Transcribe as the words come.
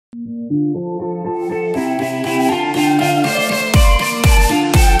What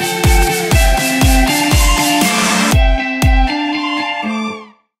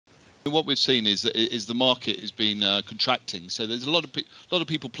we've seen is the market has been contracting. So there's a lot of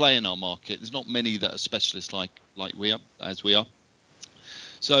people play in our market. There's not many that are specialists like we are.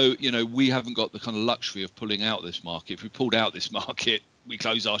 So we haven't got the kind of luxury of pulling out this market. If we pulled out this market, we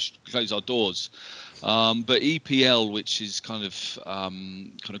close our doors. But EPL, which is kind of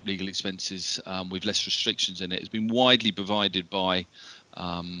legal expenses with less restrictions in it, has been widely provided by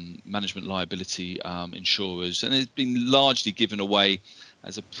management liability insurers, and it's been largely given away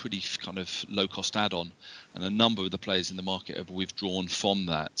as a pretty kind of low-cost add-on, and a number of the players in the market have withdrawn from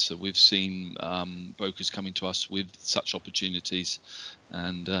that. So we've seen brokers coming to us with such opportunities,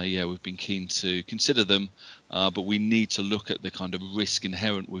 and we've been keen to consider them, but we need to look at the kind of risk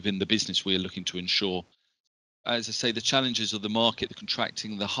inherent within the business we are looking to insure. As I say, the challenges of the market, the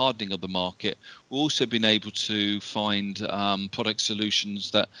contracting, the hardening of the market, we've also been able to find product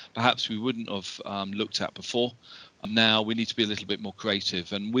solutions that perhaps we wouldn't have looked at before. Now we need to be a little bit more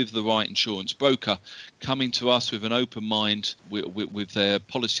creative, and with the right insurance broker coming to us with an open mind, with their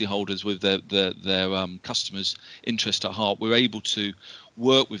policyholders, with their customers' interest at heart, we're able to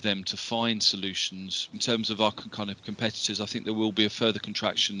work with them to find solutions. In terms of our kind of competitors, I think there will be a further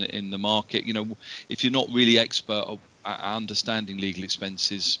contraction in the market. If you're not really expert at understanding legal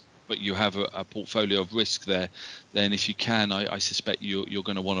expenses, but you have a portfolio of risk there, then if you can, I suspect you're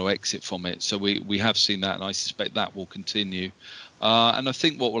going to want to exit from it. So we have seen that, and I suspect that will continue. And I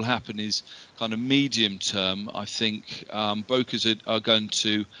think what will happen is kind of medium term, I think brokers are going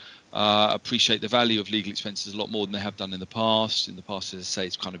to appreciate the value of legal expenses a lot more than they have done in the past. In the past, as I say,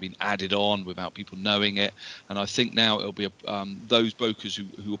 it's kind of been added on without people knowing it. And I think now it'll be those brokers who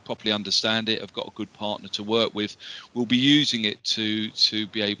will properly understand it, have got a good partner to work with, will be using it to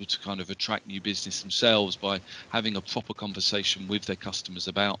be able to kind of attract new business themselves by having a proper conversation with their customers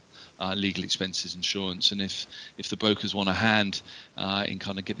about legal expenses insurance. And if the brokers want a hand in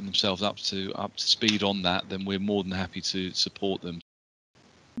kind of getting themselves up to speed on that, then we're more than happy to support them.